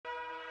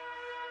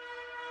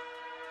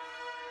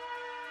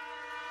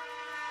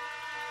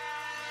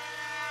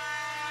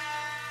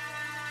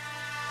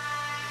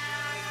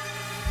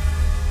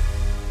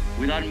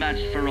With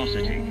unmatched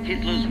ferocity,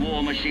 Hitler's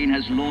war machine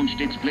has launched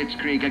its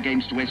blitzkrieg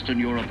against Western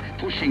Europe,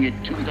 pushing it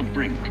to the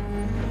brink.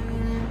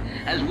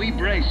 As we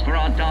brace for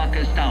our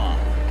darkest hour,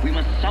 we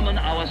must summon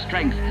our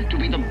strength to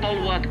be the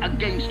bulwark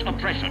against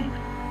oppression.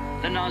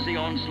 The Nazi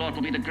onslaught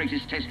will be the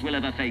greatest test we'll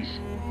ever face.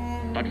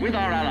 But with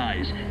our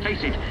allies,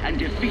 face it and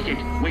defeat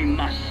it we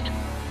must.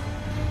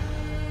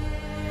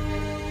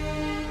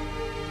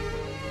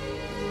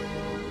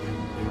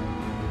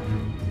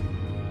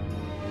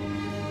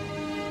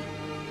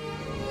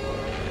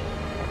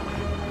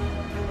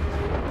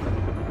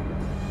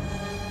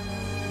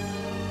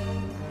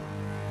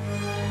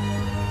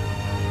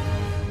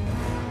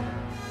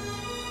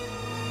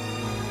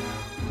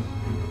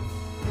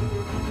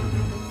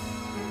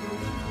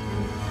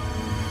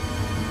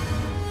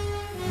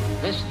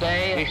 This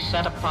day is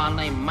set upon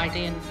a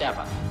mighty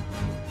endeavor,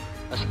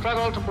 a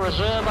struggle to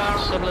preserve our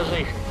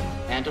civilization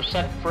and to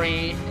set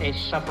free a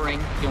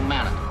suffering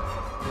humanity.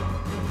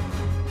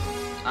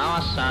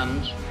 Our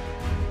sons,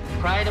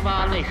 pride of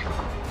our nation,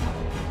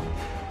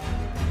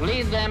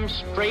 lead them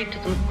straight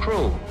and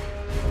true.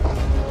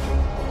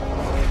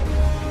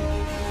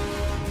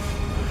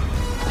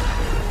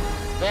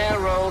 Their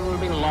road will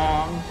be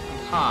long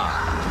and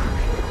hard.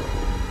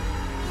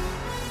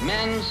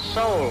 Men's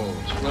souls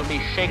will be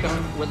shaken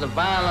with the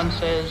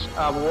violences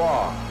of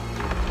war.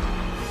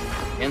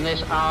 In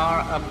this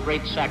hour of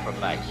great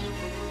sacrifice,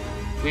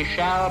 we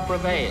shall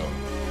prevail.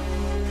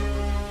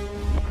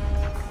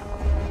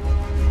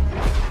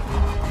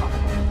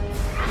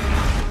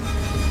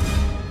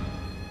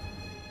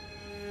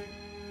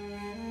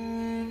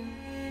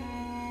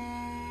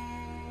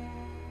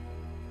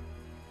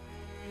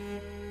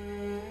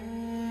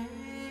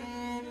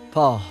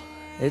 Paul,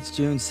 it's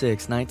June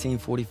 6,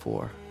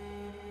 1944.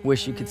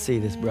 Wish you could see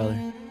this, brother.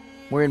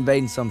 We're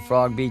invading some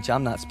frog beach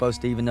I'm not supposed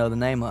to even know the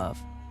name of.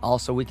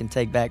 Also, we can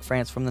take back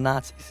France from the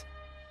Nazis.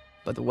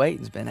 But the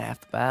waiting's been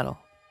half the battle.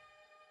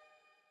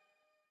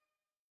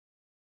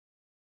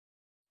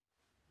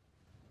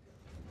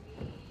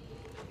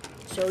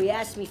 So he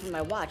asked me for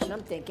my watch, and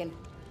I'm thinking,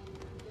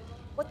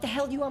 what the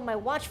hell do you want my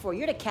watch for?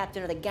 You're the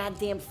captain of the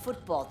goddamn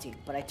football team.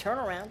 But I turn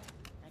around.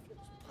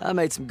 I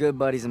made some good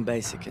buddies in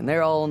basic, and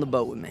they're all on the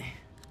boat with me.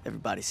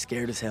 Everybody's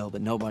scared as hell,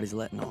 but nobody's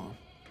letting on.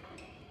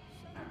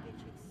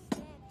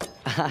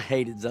 I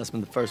hated Zussman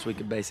the first week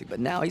of basic, but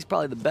now he's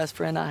probably the best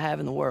friend I have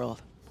in the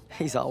world.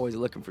 He's always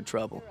looking for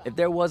trouble. If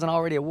there wasn't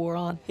already a war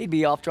on, he'd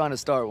be off trying to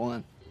start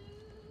one.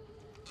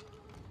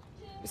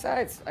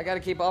 Besides, I gotta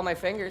keep all my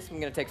fingers. I'm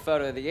gonna take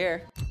photo of the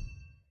year.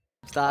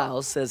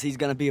 Stiles says he's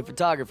gonna be a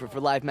photographer for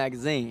Life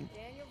magazine.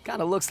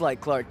 Kinda looks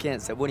like Clark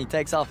Kent said when he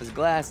takes off his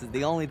glasses,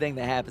 the only thing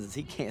that happens is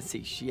he can't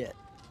see shit.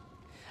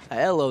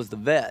 Aiello's the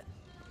vet,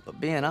 but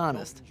being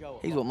honest,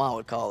 he's what Ma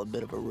would call a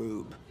bit of a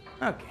rube.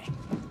 Okay.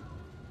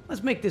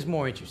 Let's make this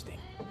more interesting.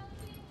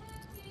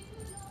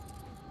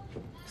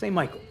 St.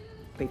 Michael,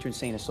 patron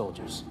saint of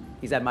soldiers.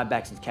 He's had my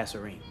back since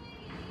Kasserine.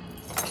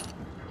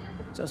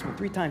 Zussman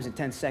 3 times in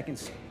 10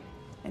 seconds,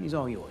 and he's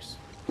all yours.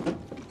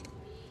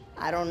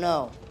 I don't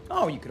know.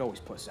 Oh, you could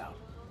always puss out.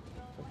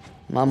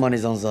 My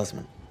money's on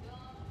Zussman.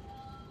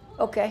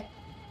 Okay,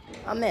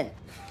 I'm in.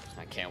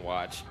 I can't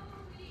watch.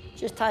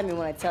 Just time me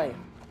when I tell you.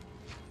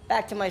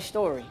 Back to my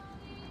story.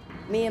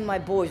 Me and my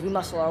boys, we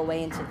muscle our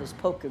way into this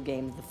poker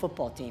game that the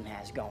football team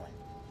has going.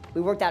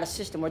 We worked out a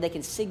system where they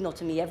can signal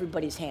to me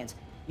everybody's hands.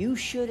 You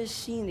should have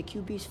seen the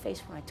QB's face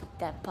when I took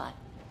that pot.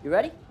 You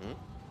ready? Mm-hmm.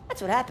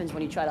 That's what happens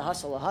when you try to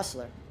hustle a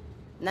hustler.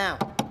 Now,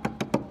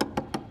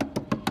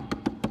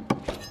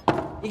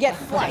 you get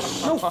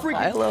flushed. No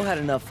freaking... Aiello had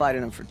enough fight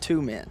in him for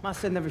 2 men. Ma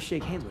said never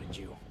shake hands with a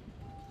Jew.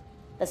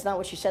 That's not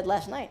what she said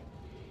last night.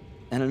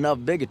 And enough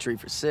bigotry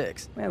for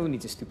 6. Man, who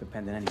needs a stupid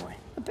pendant anyway?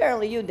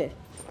 Apparently you did.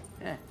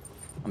 Yeah,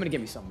 I'm gonna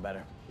get me something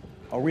better.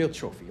 A real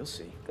trophy, you'll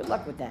see. Good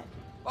luck with that.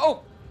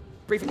 Oh!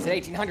 Briefing's at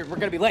 1800. We're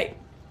gonna be late.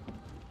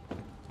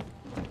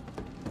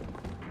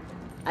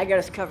 I got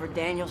us covered,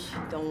 Daniels.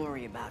 Don't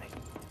worry about it.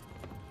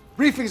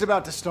 Briefing's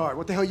about to start.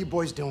 What the hell are you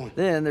boys doing?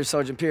 Then there's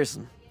Sergeant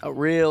Pearson, a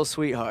real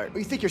sweetheart. Oh,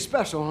 you think you're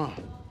special,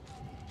 huh?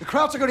 The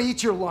Krauts are gonna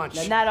eat your lunch.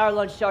 No, not our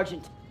lunch,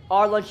 Sergeant.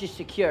 Our lunch is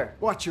secure.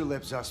 Watch your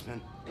lips, Zussman.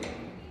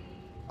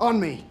 On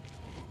me.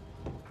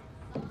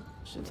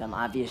 Since I'm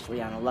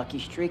obviously on a lucky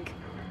streak,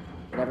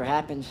 whatever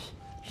happens,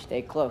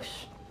 stay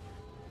close.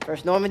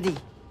 First Normandy,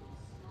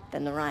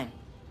 then the Rhine.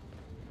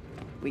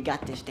 We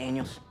got this,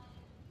 Daniels.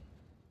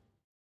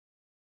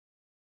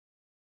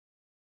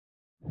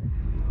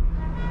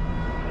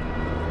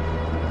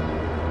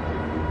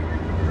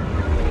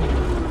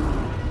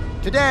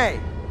 Today,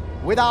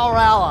 with our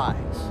allies,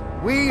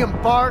 we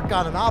embark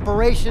on an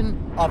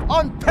operation of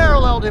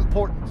unparalleled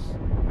importance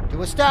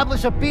to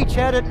establish a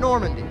beachhead at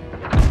Normandy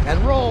and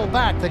roll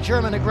back the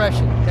German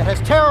aggression that has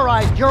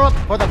terrorized Europe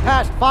for the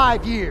past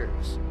 5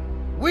 years.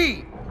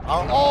 We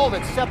are all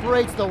that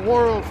separates the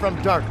world from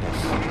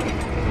darkness.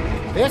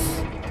 This,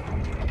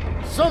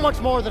 so much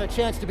more than a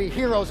chance to be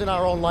heroes in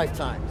our own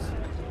lifetimes.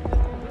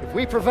 If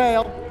we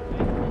prevail,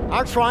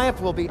 our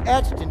triumph will be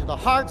etched into the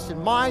hearts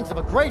and minds of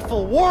a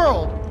grateful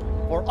world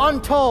for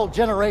untold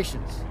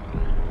generations.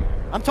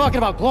 I'm talking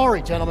about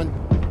glory, gentlemen.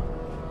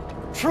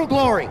 True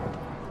glory.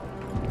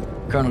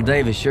 Colonel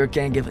Davis sure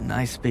can give a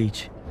nice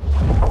speech.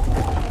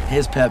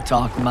 His pep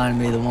talk reminded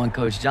me of the one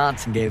Coach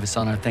Johnson gave us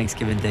on our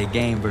Thanksgiving Day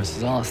game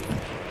versus Austin.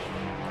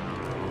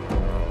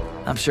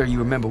 I'm sure you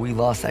remember we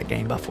lost that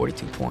game by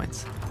 42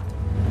 points.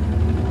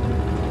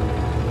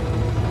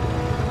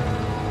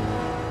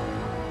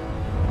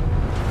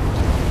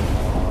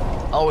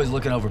 Always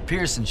looking over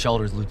Pearson's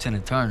shoulders,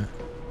 Lieutenant Turner.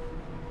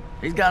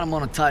 He's got him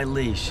on a tight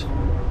leash.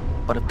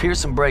 But if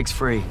Pearson breaks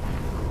free,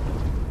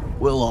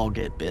 we'll all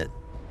get bit.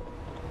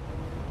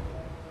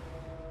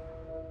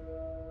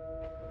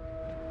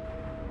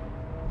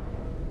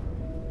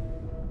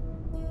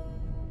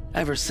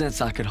 Ever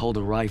since I could hold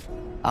a rifle,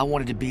 I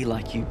wanted to be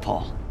like you,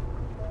 Paul.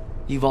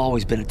 You've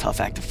always been a tough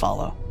act to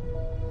follow.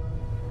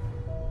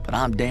 But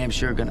I'm damn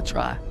sure gonna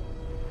try.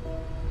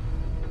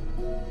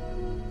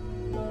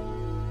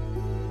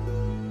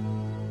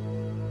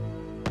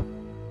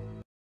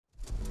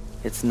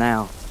 It's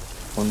now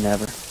or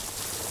never.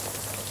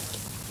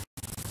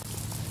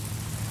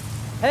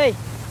 Hey,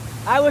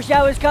 I wish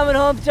I was coming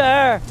home to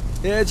her.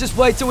 Yeah, just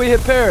wait till we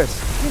hit Paris.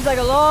 Seems like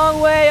a long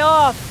way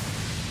off.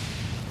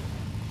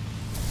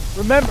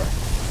 Remember,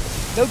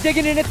 no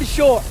digging in at the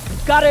shore.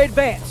 You've got to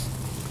advance.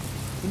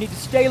 You need to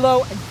stay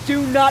low and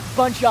do not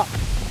bunch up.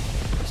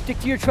 Stick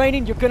to your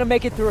training, you're gonna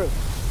make it through.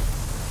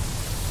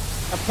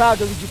 I'm proud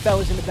to lead you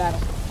fellas into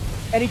battle.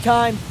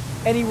 Anytime,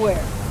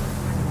 anywhere.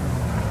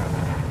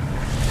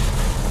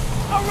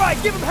 All right,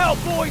 give them hell,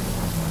 boys!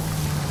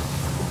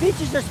 The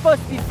beaches are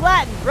supposed to be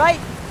flattened, right?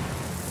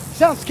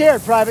 Sound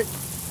scared, Private.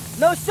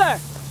 No, sir.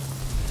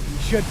 You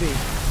should be.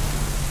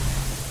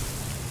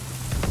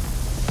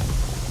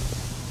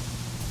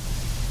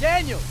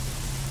 Daniel,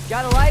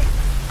 got a light?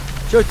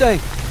 Sure thing.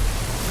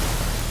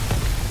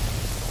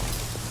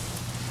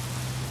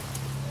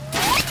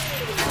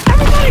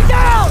 Everybody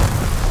down!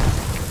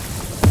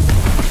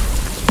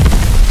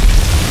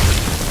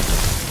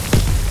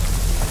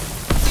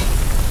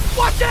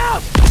 Watch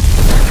out!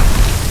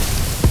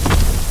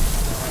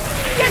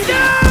 Get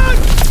down!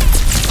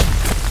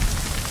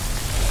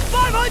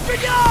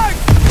 500 yards!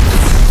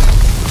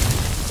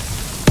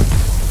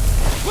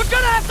 We're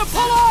gonna have to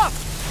pull off!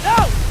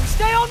 No!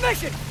 Stay on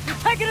mission! You're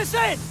taking us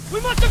in!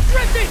 We must have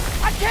drifted!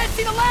 I can't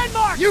see the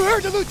landmark! You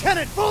heard the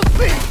lieutenant! Full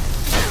speed!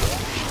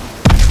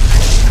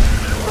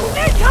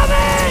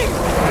 Incoming!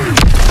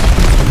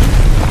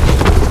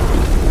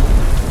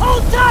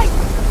 Hold tight!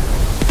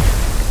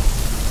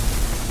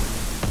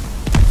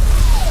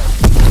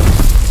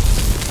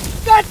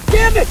 God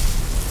damn it!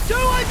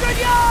 200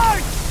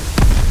 yards!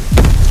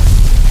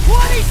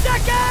 20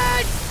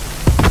 seconds!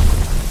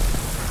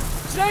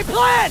 Same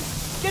plan!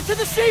 Get to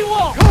the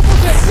seawall!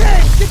 Completon!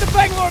 James, get the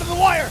Bangalore to the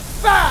wire!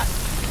 Fast!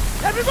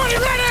 Everybody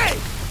ready!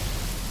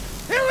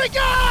 Here we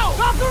go!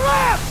 Drop the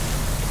ramp!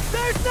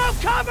 There's no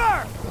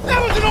cover!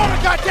 That was an order,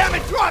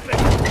 goddammit! Drop it!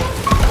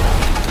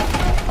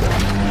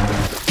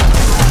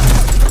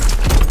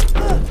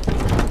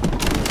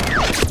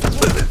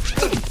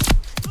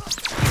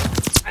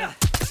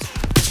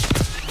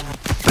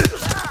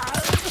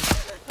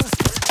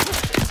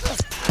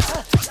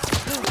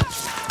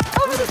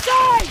 Over the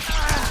side!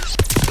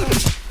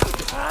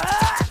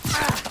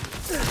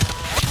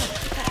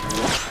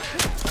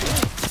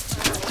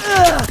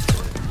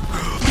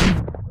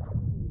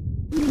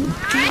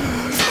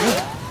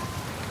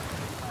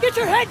 Get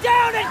your head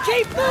down and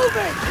keep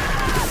moving!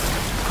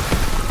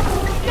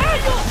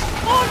 Daniel!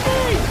 On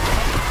me!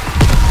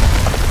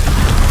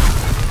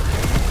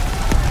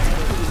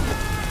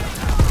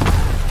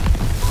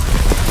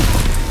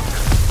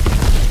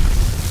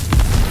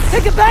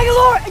 Take the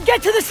Bangalore and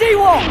get to the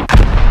seawall! We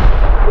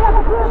have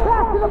a clear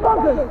path to the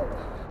bunker!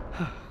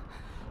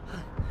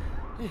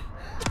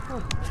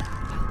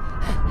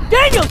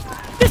 Daniel!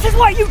 This is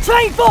what you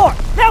trained for!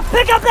 Now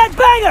pick up that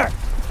banger!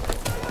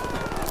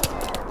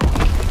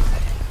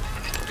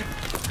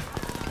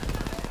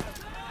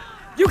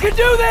 You can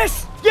do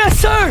this! Yes,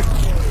 sir!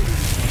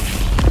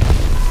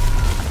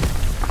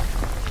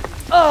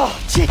 Oh,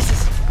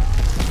 Jesus!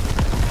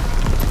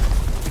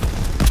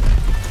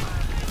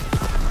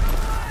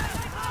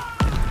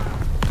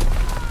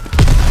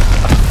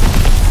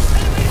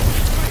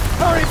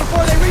 Hurry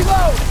before they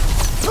reload!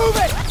 Move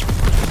it!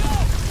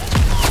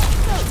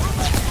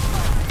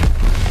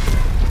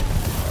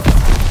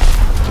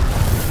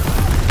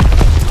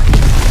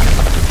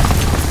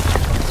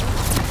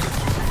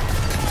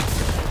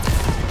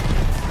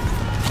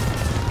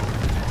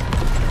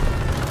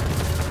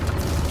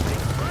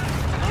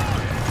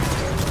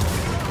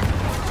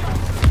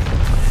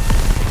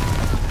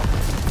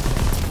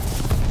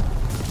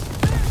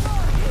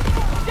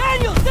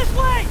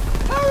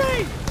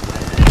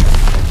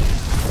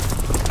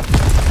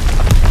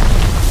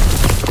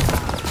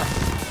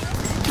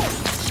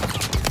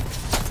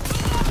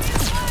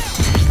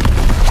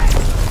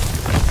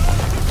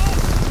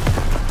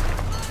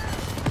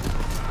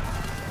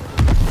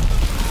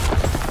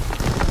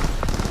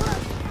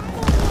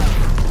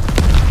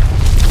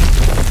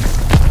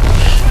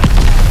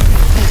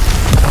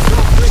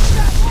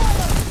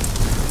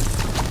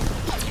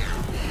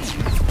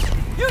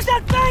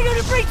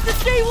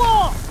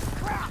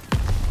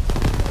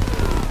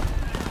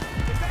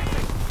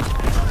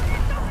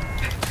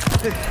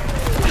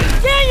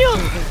 Daniel!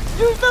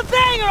 Use the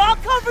banger! I'll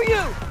cover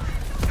you!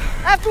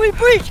 After we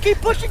breach,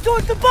 keep pushing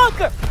towards the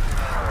bunker!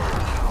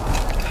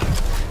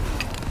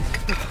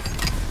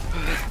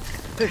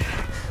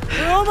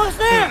 We're almost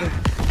there!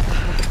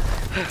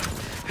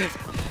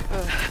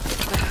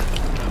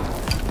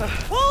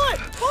 Pull it!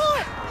 Pull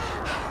it!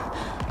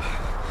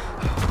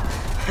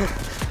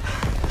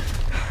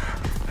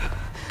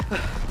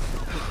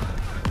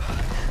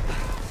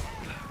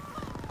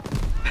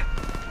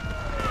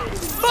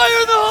 Fire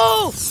in the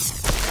hole!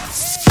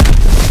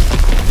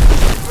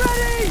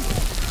 Ready!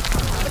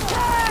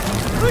 Attack!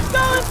 Let's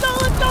go, let's go,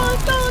 let's go,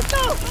 let's go, let's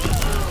go!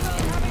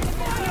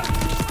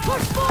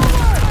 Push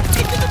forward!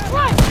 Into the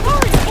front!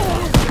 Hurry!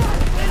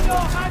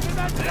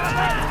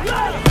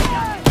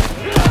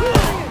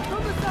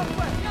 From the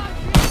southwest!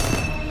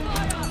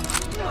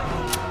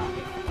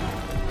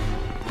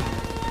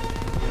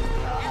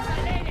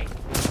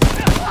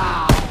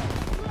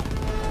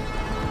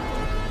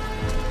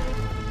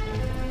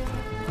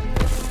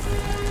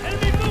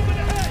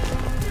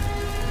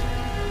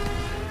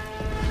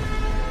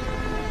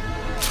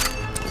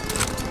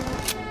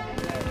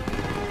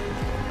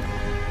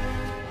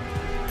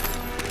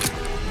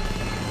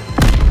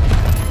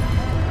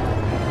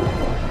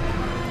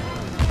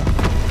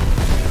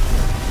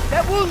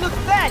 That wound looks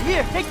bad.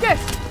 Here, take this.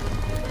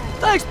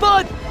 Thanks,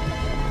 bud.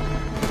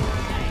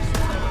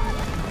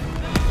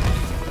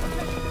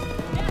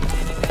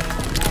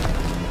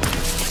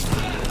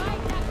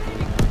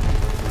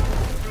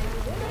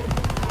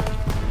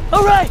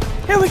 All right,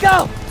 here we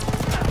go.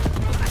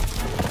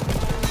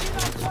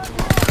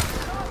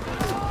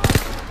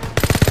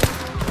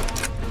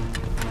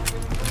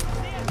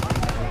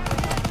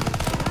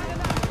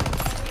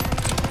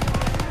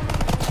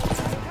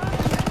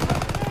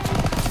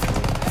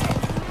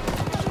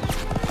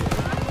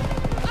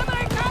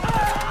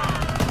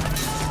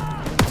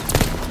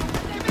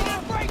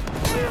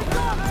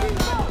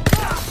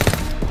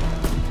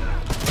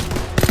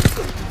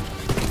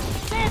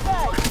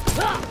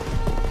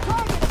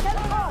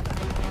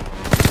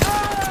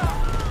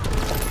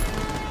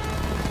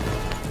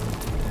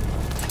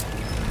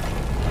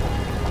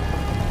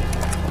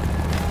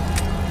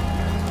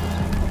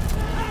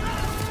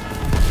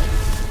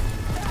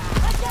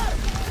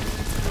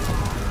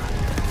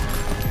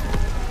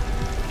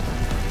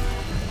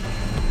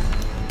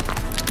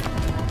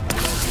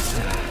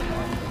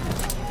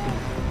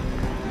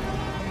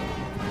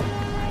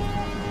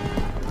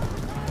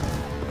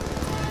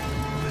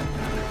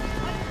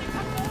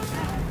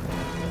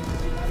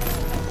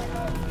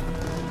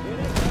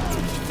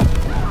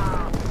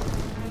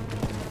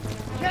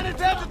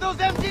 Those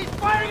MGs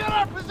firing on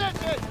our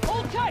position!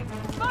 Hold tight!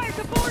 Fire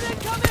support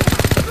incoming!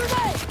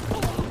 Grenade!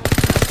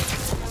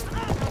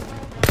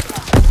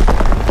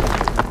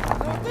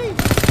 Northeast!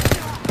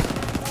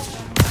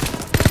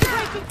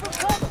 Breaking for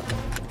cover!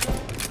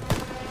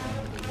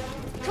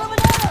 Coming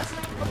at us!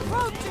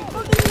 Approaching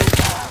from the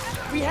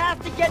east! We have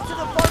to get to the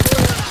bunker!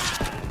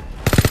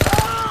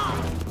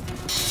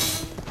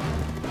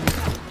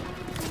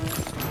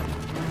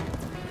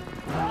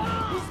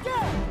 He's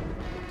scared!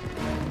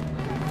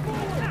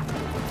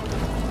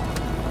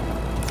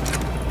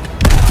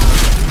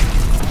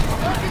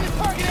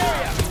 Target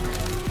area!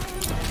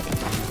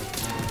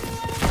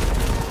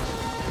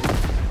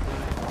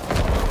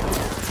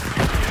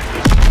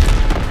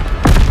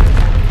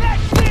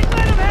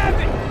 Let him have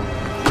it!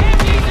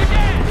 MGs are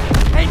down!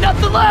 Ain't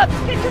nothing left!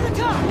 Get to the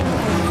top!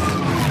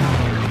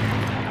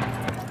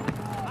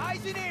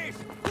 Eyes and ears!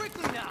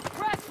 Quickly now!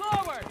 Press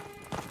forward!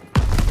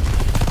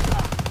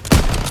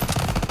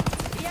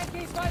 The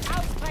MGs run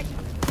outstation!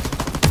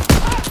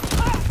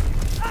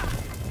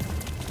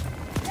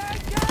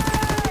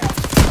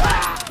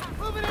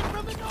 Moving in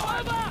from the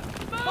north!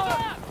 Move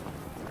up!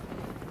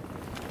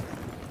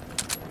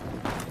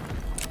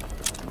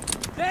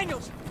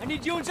 Daniels, I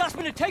need you and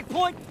Zussman to take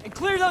point and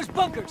clear those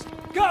bunkers.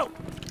 Go!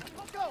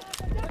 Let's go!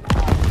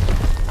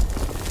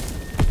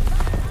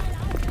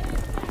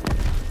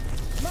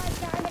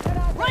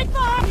 Right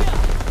behind you!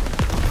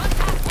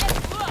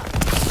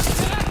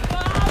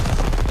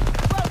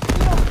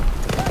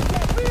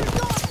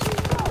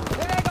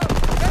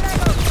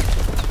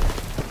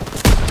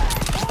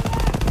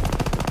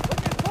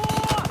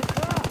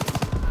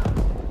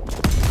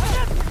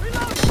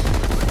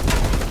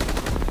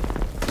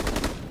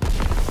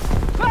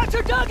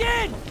 Are dug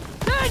in!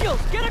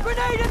 Daniels, get a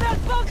grenade in that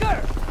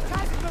bunker!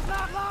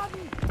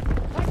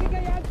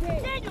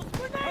 Daniels,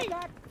 grenade!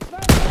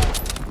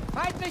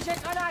 Feindliche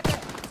Granate!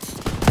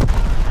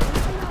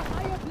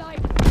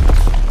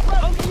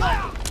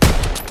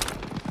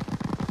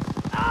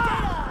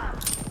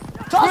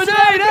 Toss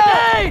grenade out!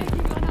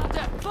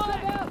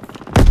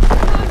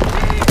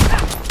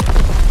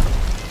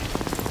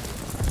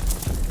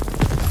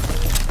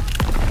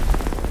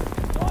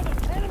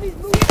 Enemies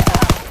moving!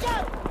 Go!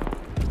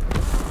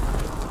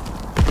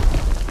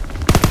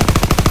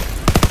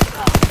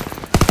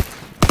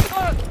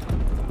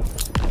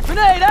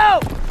 Grenade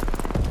out!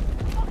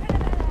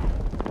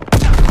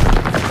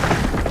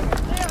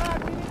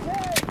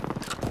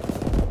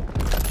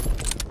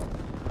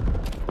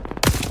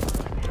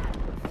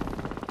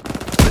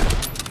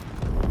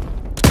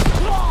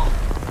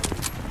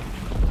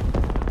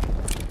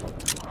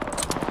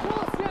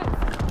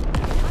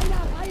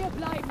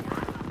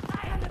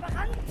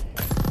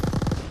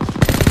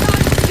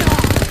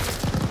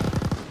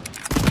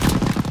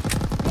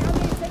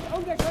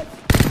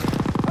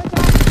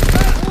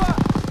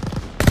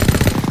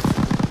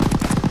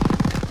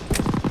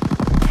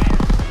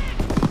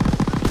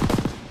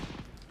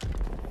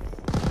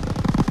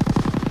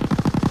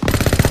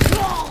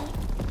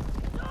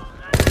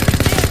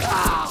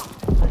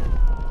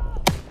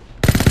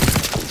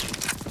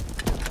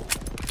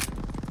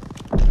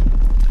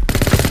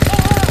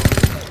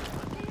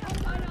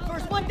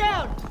 one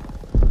down!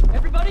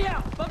 Everybody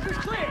out! Bunker's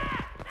clear!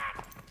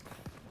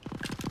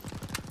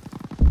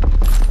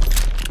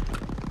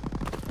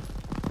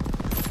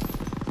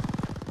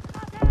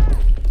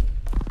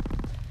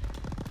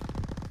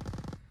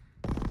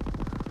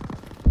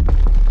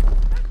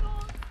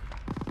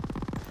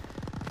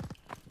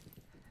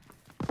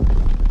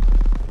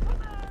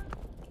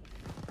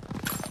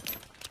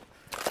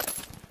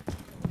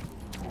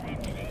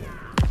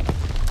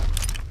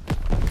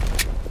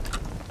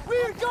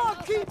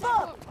 Keep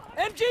up!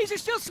 MGs are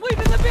still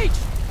sweeping the beach!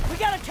 We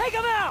gotta take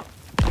them out!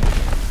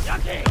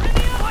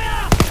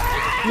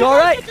 You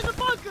alright? Get to the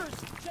bunkers!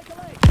 Check the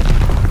leg.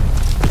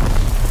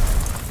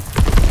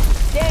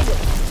 Daniel,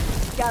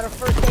 got our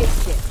first aid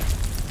kit.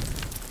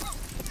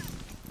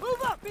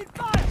 Move up! Be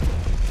fire!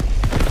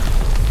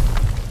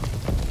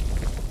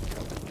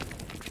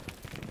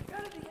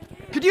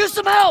 Could use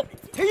some help!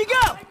 Here you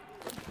go!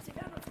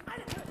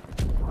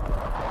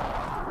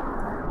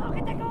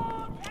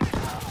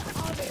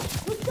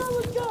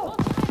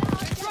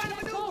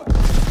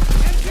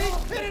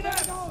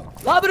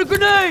 Lob it a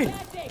grenade!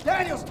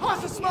 Daniels,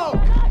 toss the smoke!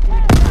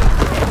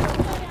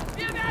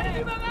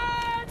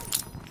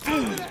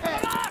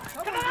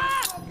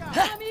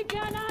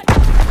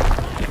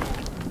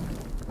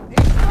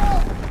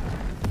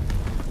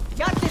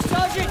 Got this,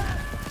 Sergeant!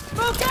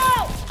 Smoke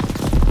out!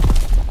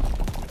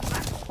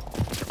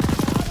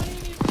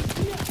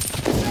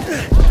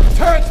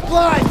 Turret's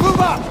blind! Move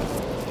up!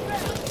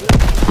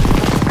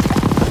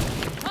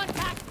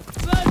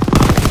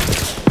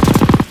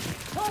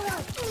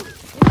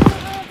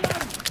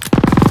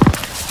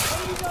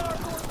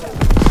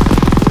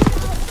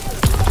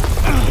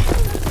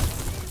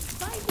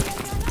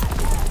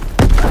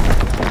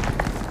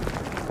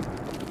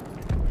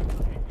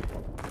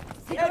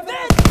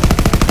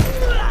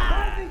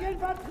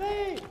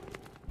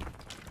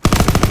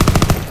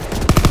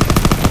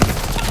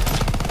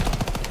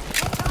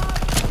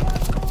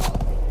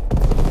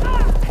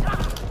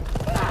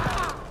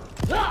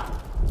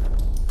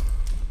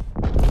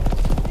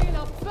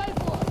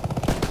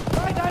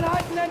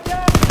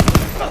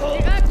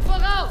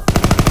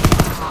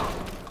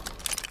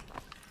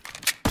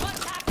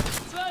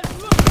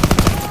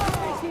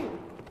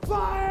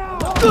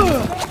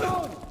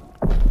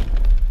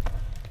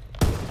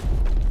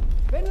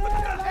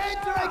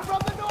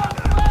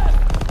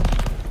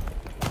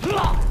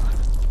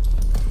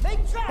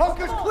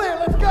 Bunker's clear,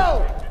 let's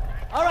go!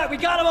 All right, we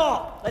got them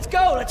all! Let's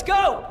go, let's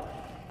go!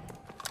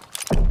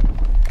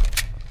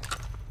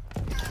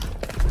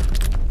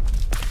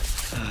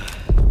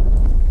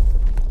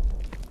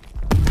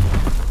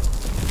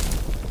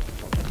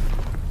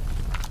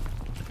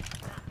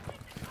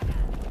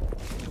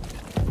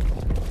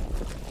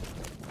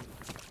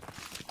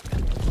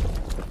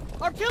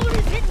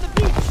 Artillery's hitting the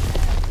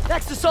beach!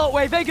 Next assault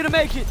wave, ain't gonna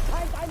make it!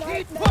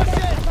 Keep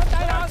pushing!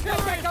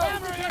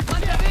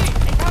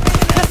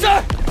 Yes,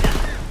 sir!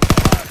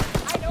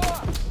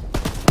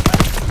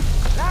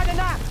 Not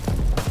enough!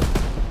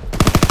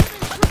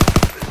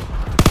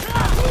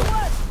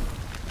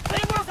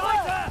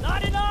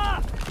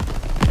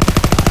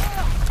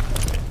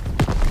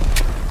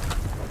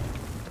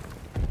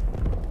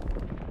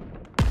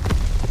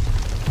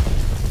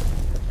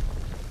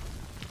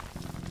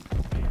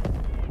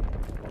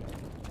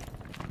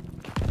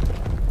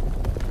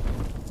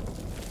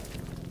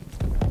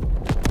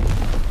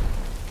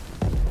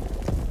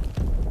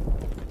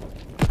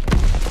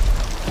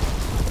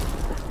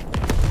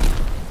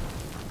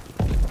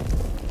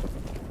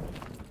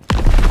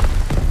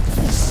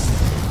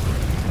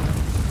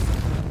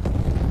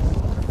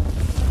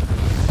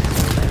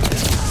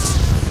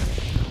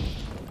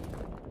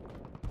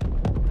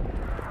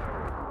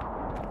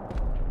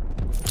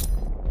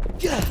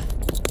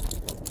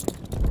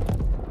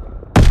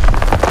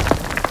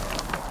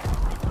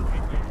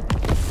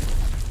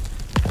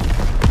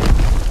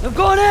 I'm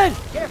going in!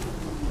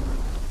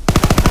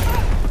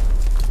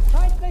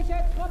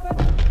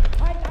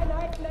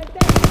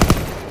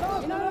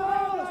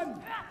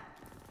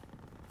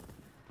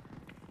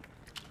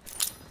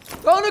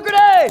 Throwing a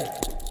grenade!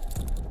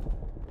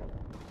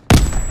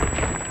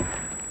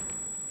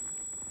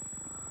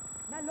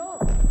 Na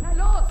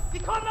los! Sie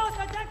kommen aus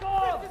der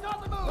Deckung!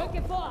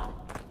 Rücke vor!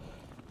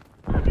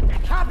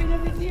 Ich hab ihn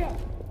im Visier!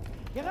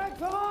 Direkt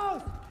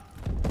voraus!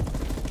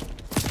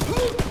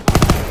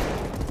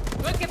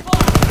 Rücke vor!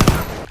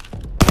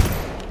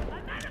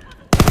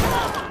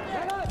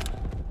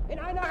 In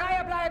einer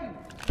Reihe bleiben!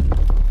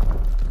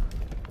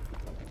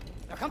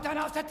 Da kommt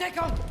einer aus der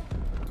Deckung!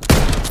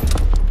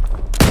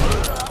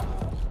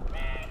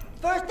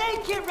 First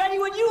aid kit ready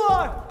when you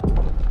are!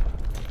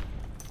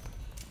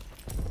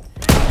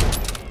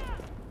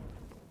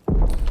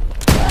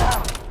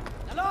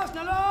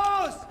 Na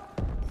los!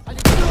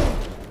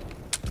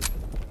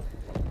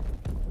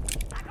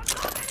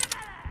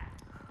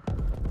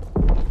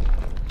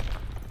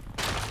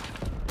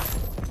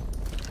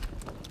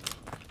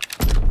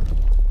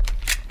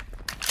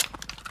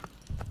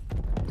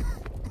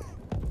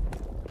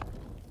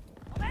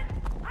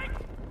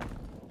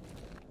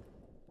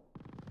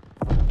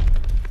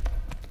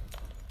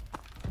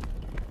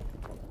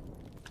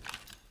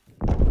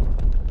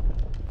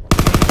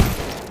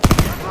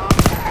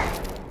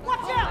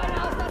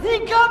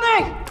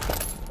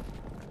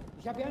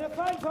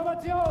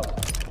 Information!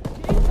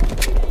 Die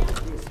Infantry der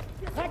Yankees!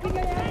 Attacking the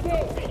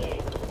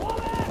Yankees!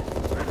 Vorwärts!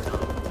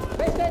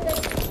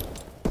 Bestätigt!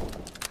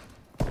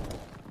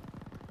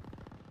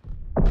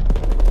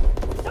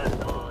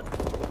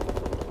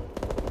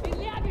 Bin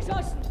leer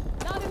geschossen!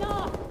 Lade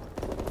nach!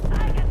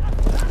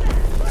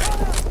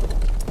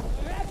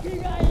 Attacking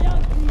the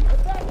Yankees!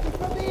 Attacking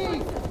for me!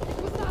 Ich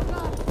muss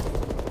nachladen!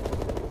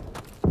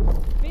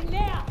 Bin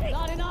leer!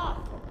 Lade nach!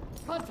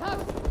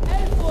 Kontakt!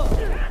 11 Uhr!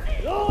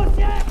 Los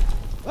jetzt!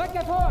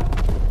 Rücke vor!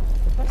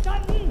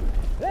 Verstanden!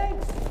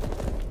 Links!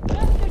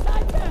 Rechte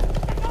Seite!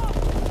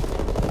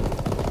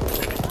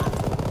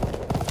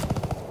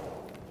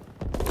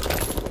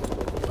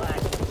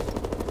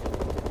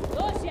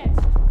 Los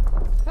jetzt!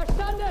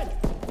 Verstanden!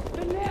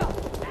 Bin leer!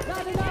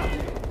 Lade nach!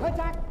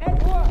 Kontakt!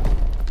 11 Uhr!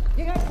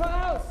 Direkt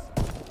voraus!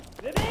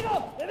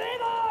 Bewegung!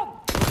 Bewegung!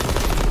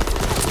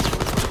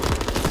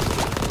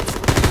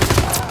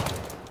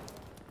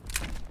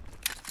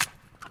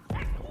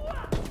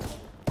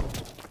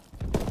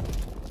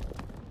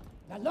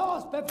 Na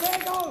los,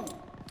 Bewegung!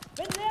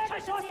 Bin leer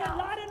geschossen,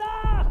 lade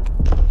nach!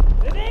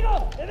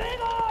 Bewegung,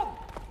 Bewegung!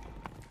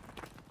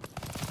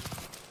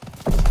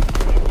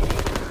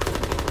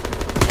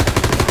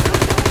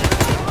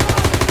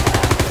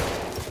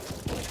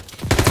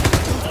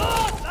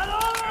 Los, na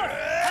los!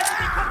 Haltet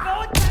die Köpfe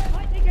unten, ein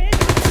feindlicher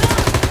Hilfe!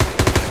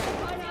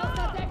 Eine aus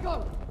der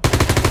Deckung!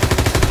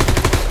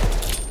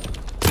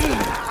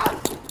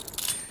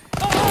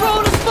 Throw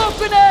the smoke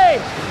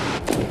grenade!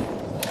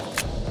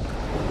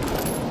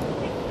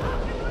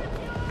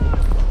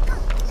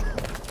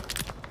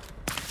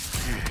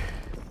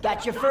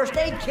 Got your first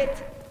aid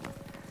kit.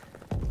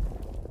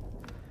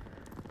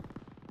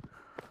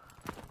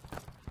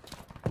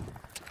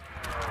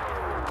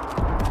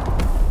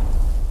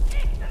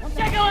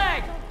 Check a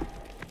leg!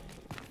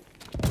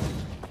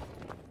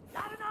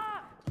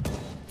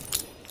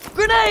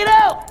 Grenade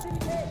out!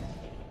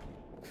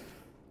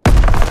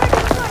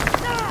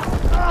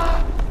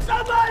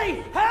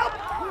 Somebody! Help!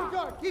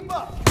 Keep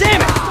up!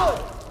 Damn it!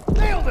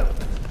 Nailed him!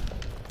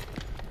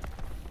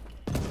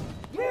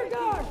 Rear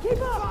guard!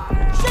 Keep up!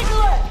 Shake a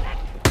leg!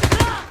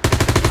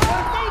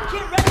 First aid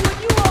kit ready when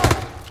you are!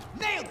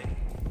 Nailed it!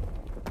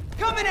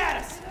 Coming at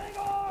us!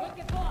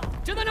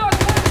 To the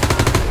northwest!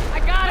 I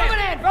got it!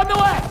 Coming in from the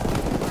west!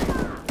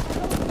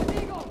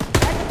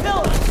 At the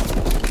pillar!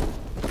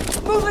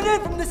 Moving in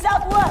from the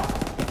southwest!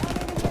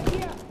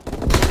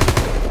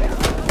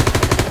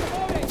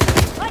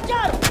 I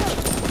got him!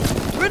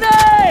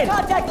 Grenade!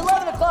 Contact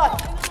 11 o'clock!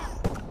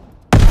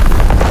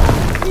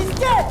 He's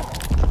dead!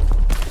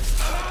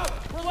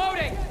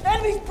 Reloading!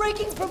 Enemy's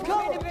breaking from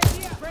cover!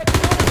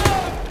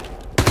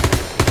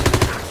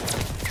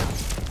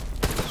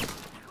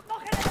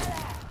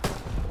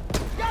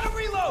 Gotta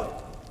reload!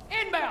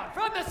 Inbound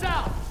from the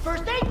south!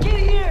 First aid kit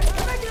here!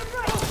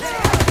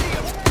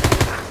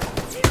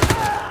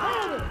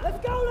 Let's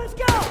go, let's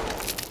go!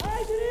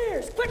 Eyes and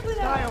ears, quickly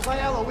now! Niles,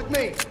 Aiello, with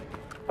me.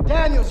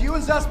 Daniels, you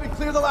and Zussman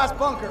clear the last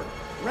bunker.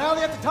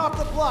 Rally at the top of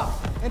the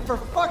bluff. And for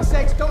fuck's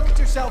sakes, don't get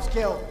yourselves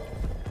killed.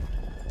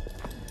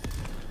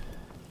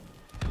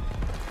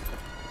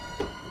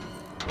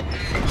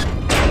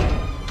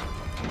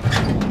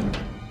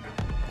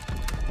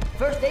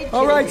 First aid kit.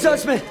 All right, over here.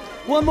 Zussman,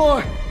 one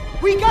more.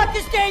 We got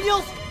this,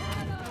 Daniels!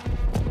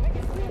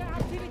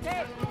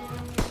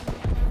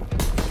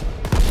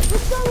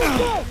 Let's go, let's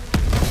go!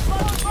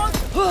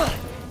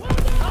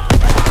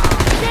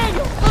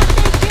 Daniel, first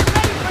aid kit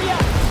ready for you!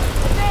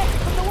 Advance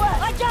from the west!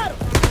 I got him!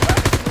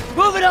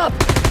 Move it up!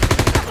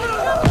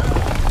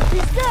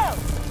 He's down!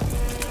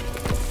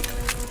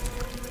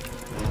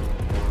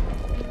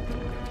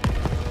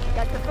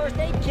 Got the first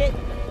aid kit.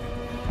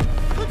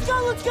 Let's go,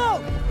 let's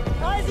go!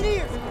 Eyes and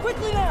ears,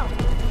 quickly now!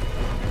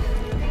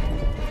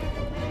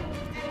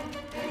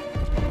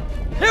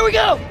 Here we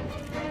go!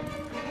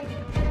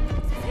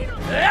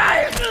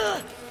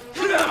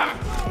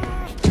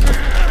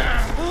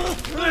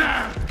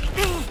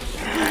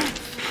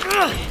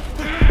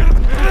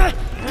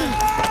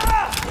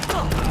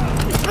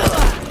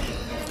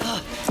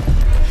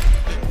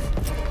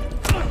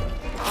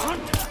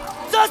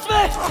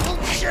 Suspect!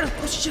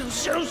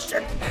 Oh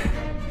shit.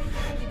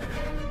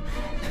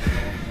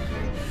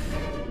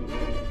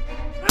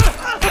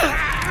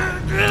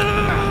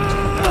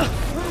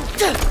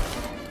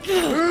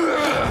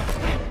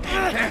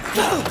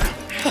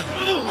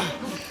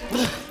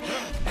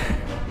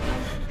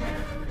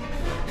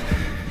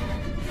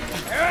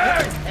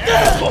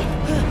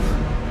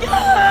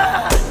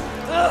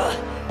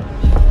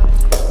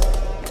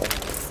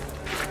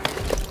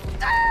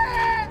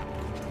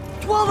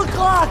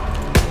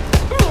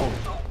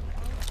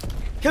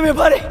 Come here,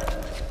 buddy.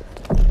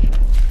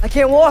 I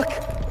can't walk.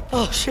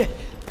 Oh, shit.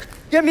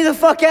 Get me the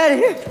fuck out of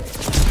here.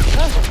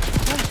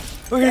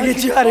 We're gonna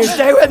get you out of here.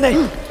 Stay with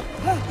me.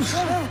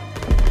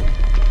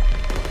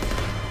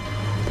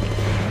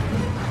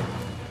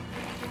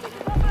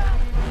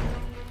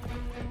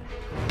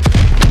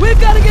 We've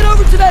got to get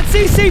over to that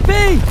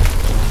CCP.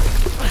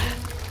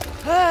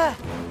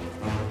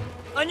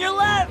 On your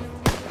left.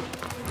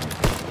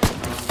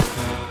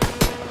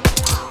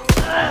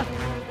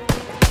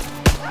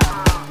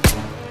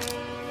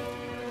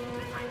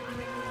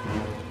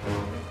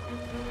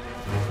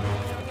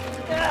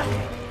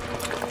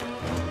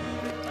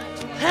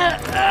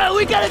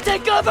 We gotta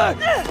take cover!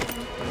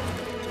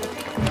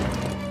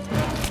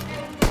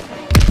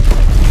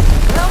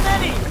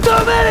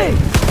 Normandy!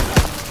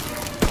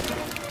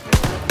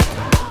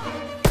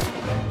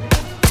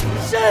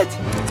 Shit!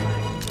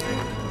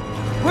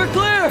 We're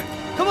clear!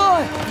 Come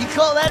on! You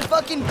call that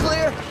fucking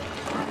clear?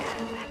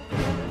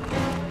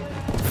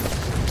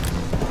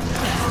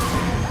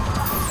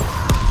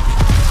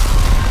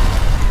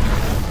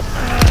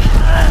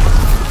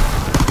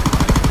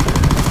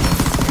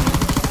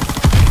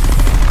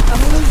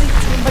 I'm losing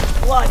too much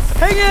blood.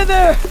 Hang in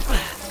there!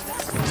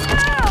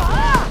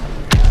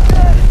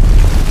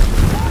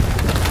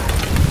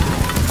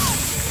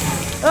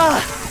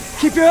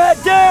 Keep your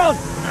head down!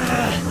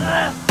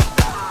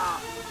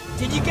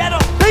 Did you get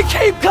him? They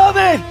keep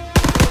coming!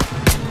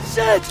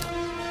 Shit!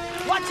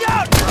 Watch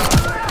out!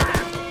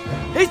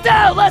 He's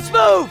down! Let's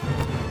move!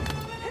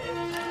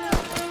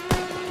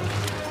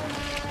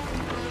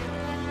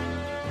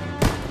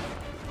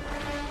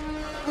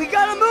 We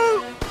gotta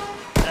move!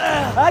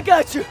 I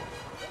got you!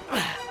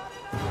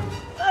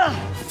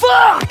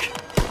 Fuck!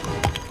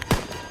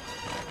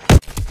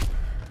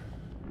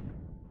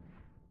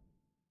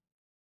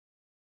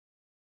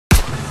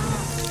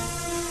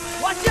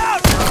 Watch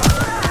out!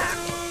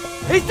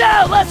 He's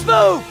down! Let's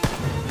move!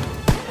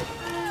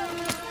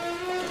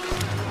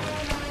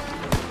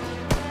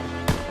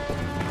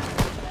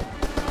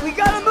 We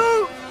gotta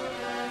move!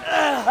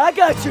 I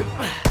got you!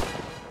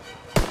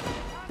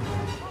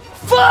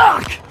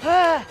 Fuck!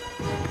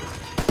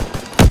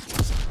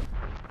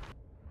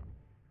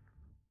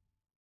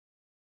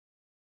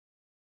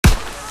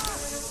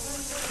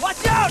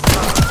 Watch out!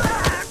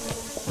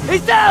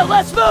 He's down!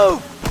 Let's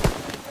move!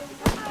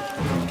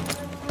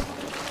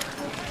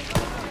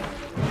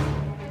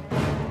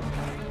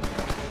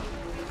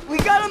 We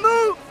gotta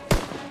move!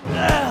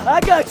 I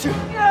got you!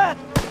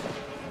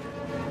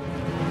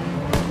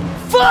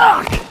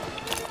 Fuck!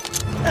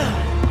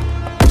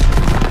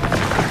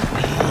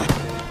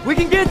 We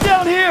can get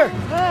down here!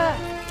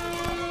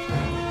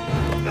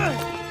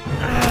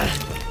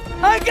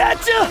 I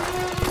got you!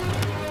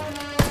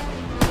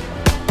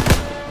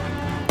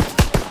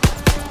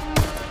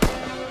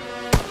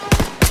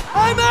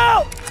 I'm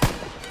out!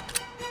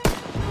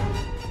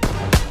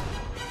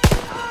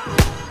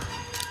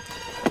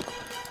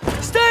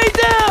 Stay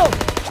down!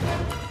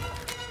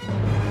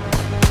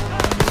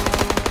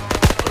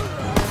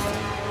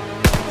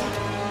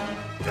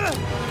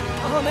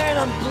 Oh man,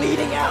 I'm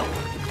bleeding out.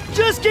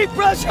 Just keep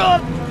pressure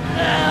on!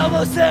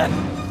 Almost there!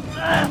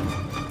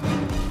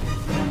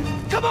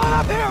 Come on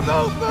up here,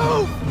 move,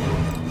 move!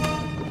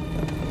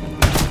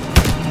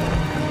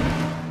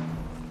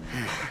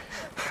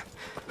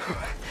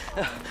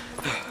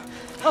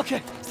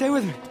 Okay, stay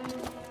with me.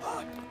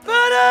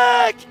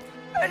 Medic!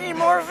 I need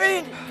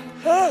morphine.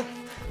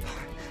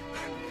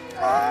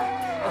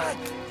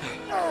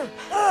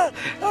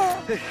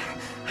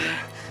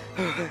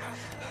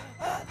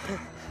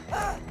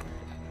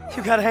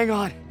 You gotta hang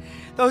on.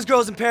 Those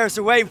girls in Paris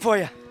are waiting for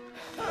you.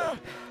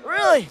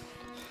 Really?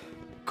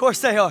 Of course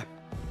they are.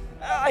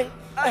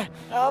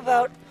 How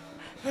about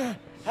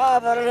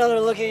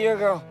another look at your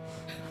girl?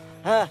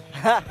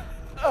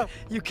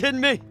 You kidding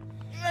me?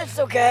 It's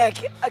okay.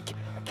 I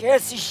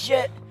can't see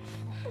shit.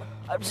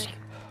 I'm just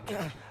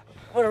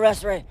gonna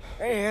rest right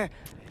here.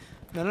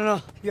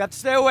 No. You have to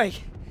stay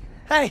awake.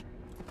 Hey,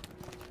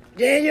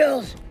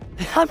 Daniels,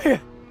 I'm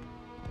here.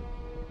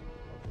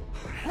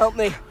 help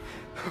me.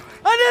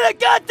 I need a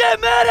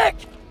goddamn medic!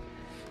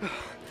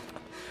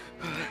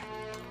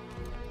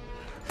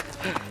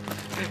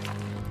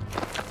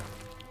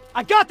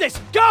 I got this.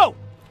 Go.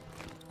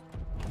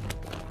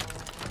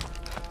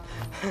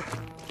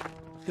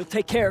 He'll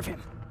take care of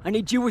him. I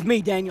need you with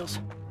me, Daniels.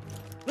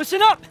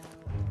 Listen up!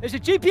 There's a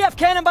GPF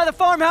cannon by the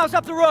farmhouse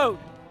up the road.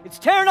 It's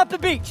tearing up the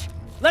beach.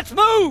 Let's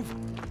move!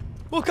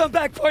 We'll come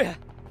back for you.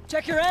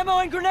 Check your ammo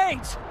and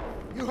grenades.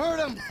 You heard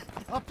him.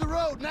 Up the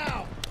road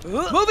now.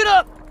 Move it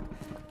up!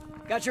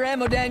 Got your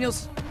ammo,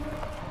 Daniels.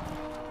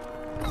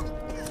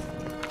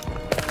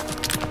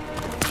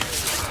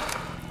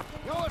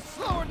 You're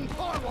slower than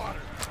car water.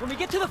 When we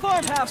get to the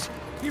farmhouse,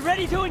 be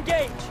ready to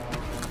engage.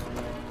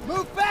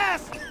 Move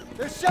fast!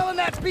 They're shelling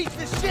that beach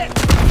to shit!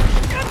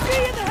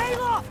 MG in the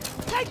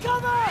hayloft! Take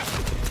cover!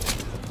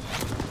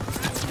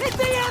 Hit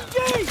the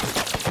MG!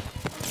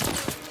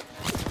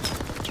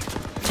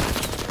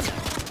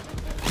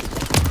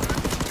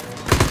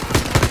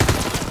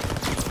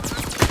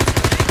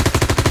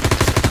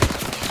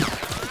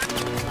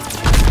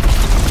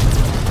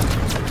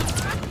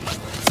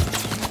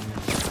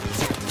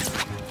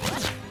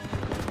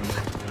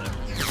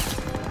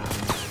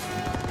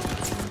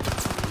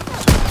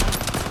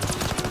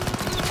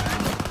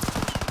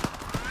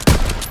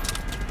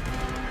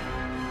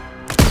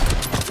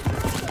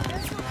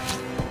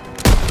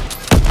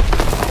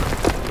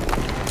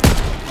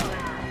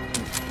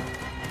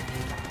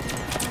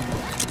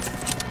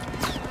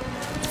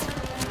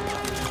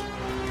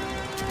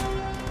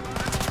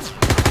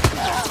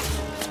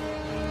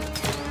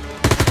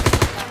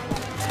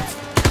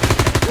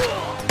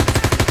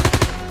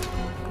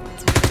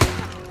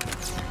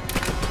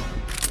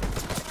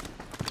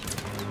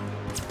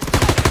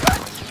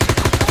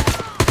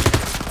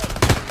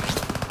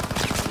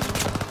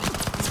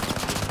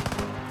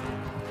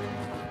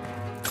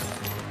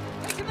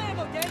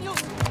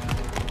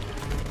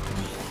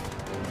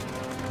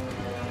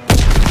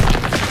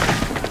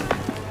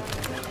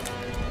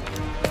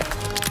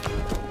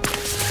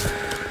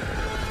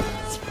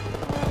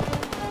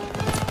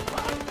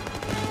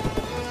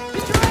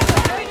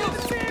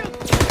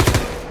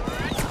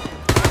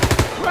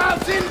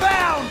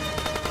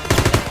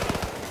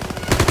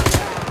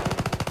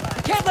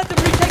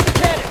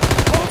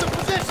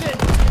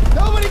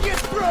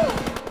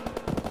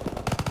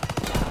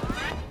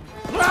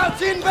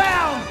 Routes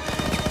inbound!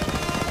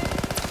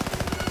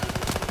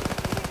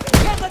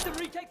 Can't let them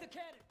retake the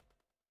cannon!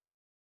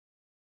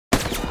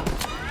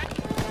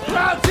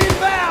 Routes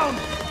inbound!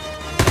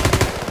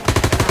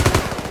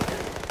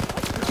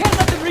 Can't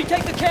let them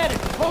retake the cannon!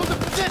 Hold the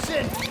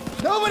position!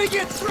 Nobody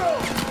gets through!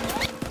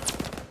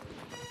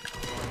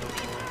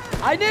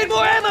 I need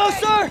more ammo,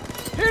 sir!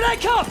 Here they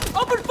come!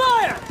 Open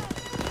fire!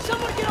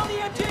 Someone get on the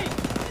MG!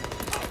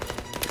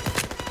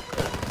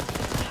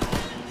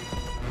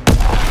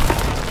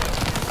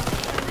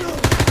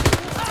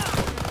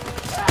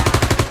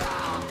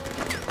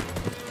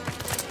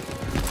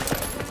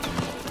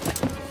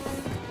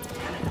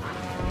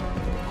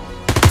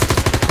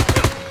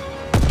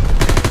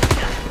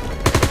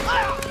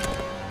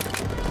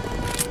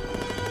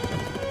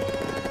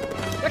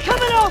 They're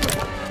coming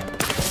over!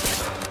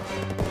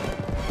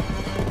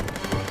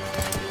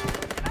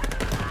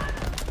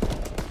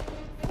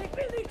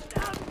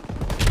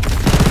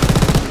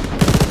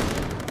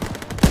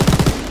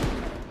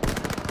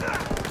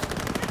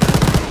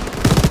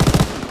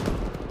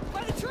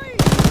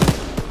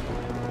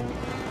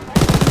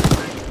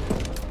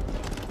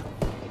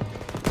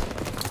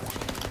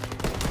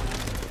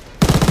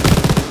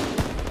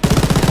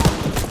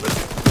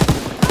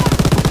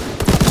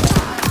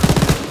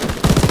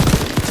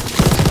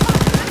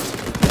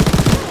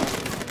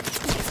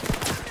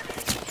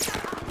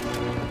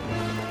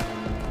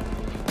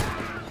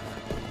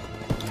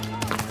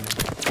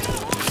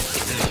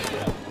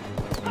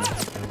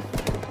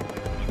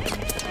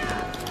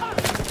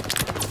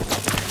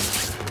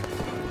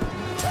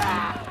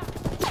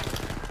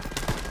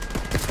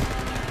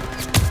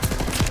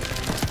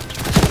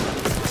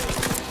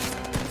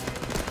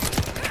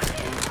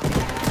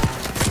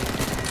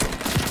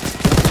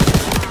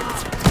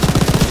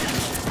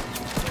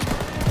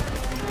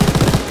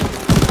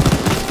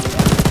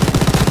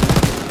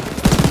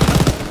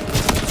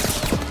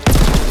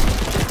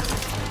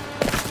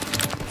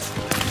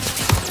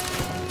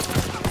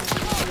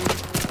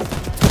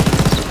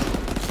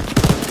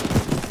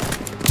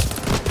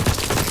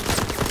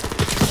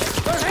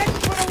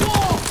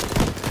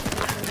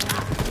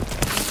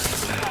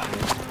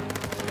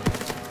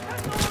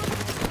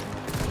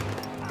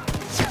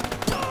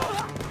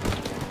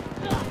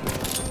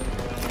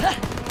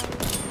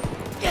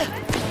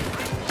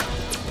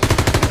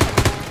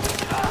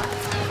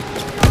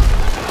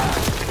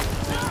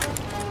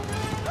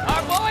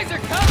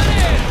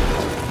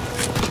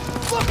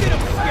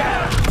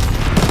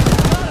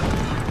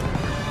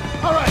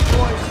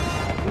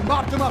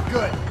 Mopped them up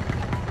good.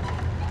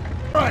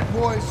 All right,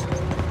 boys.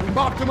 We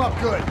mopped them up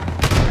good.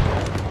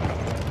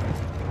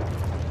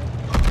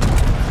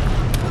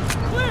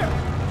 Clear!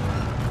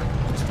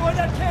 Destroy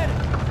that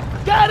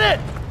cannon! Got it!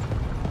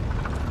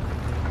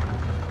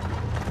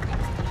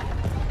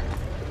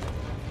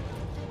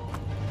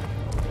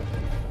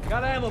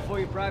 Got ammo for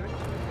you, Private.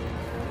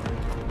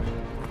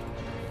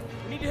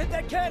 We need to hit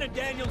that cannon,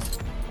 Daniels.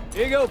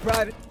 Here you go,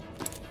 Private.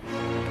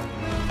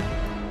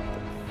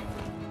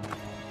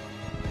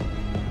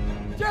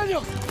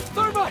 Daniels!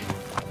 Thermite!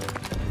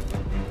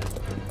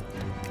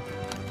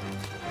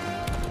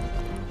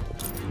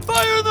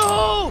 Fire in the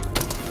hole!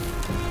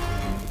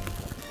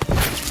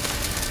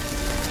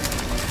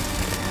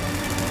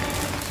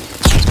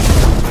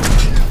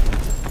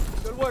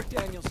 Good work,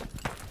 Daniels.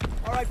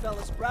 All right,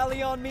 fellas,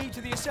 rally on me to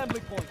the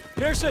assembly point.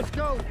 Pearson,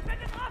 go!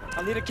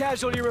 I'll need a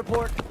casualty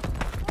report.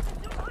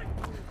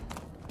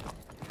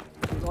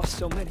 We lost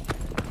so many.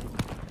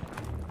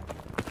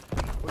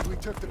 When we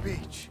took the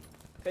beach.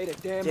 Paid a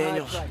damn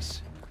Daniels. high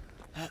price.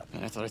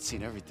 Man, I thought I'd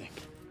seen everything.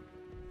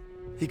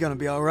 He gonna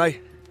be all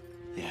right?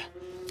 Yeah,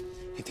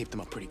 he taped them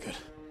up pretty good.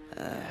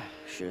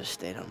 Should have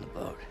stayed on the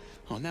boat.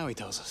 Oh, now he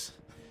tells us.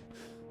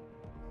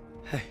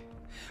 Hey,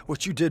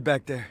 what you did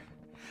back there,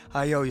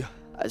 I owe you.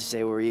 I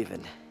say we're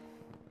even.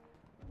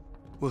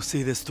 We'll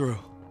see this through.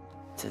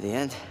 To the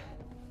end?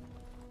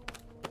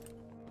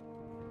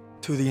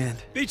 To the end.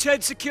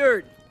 Beachhead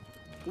secured.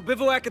 We'll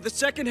bivouac at the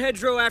second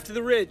hedgerow after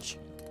the ridge.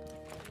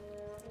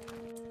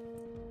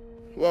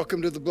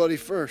 Welcome to the Bloody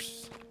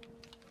First.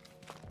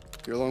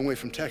 You're a long way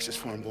from Texas,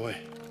 farm boy.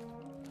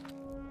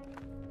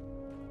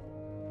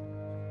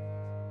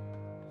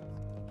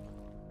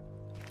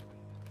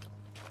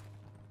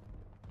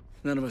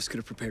 None of us could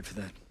have prepared for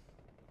that.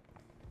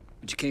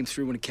 But you came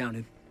through when it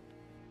counted.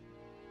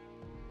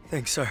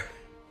 Thanks, sir.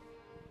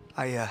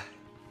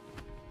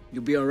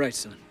 You'll be all right,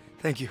 son.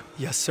 Thank you.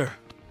 Yes, sir.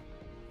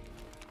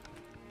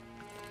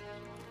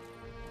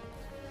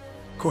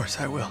 Of course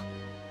I will.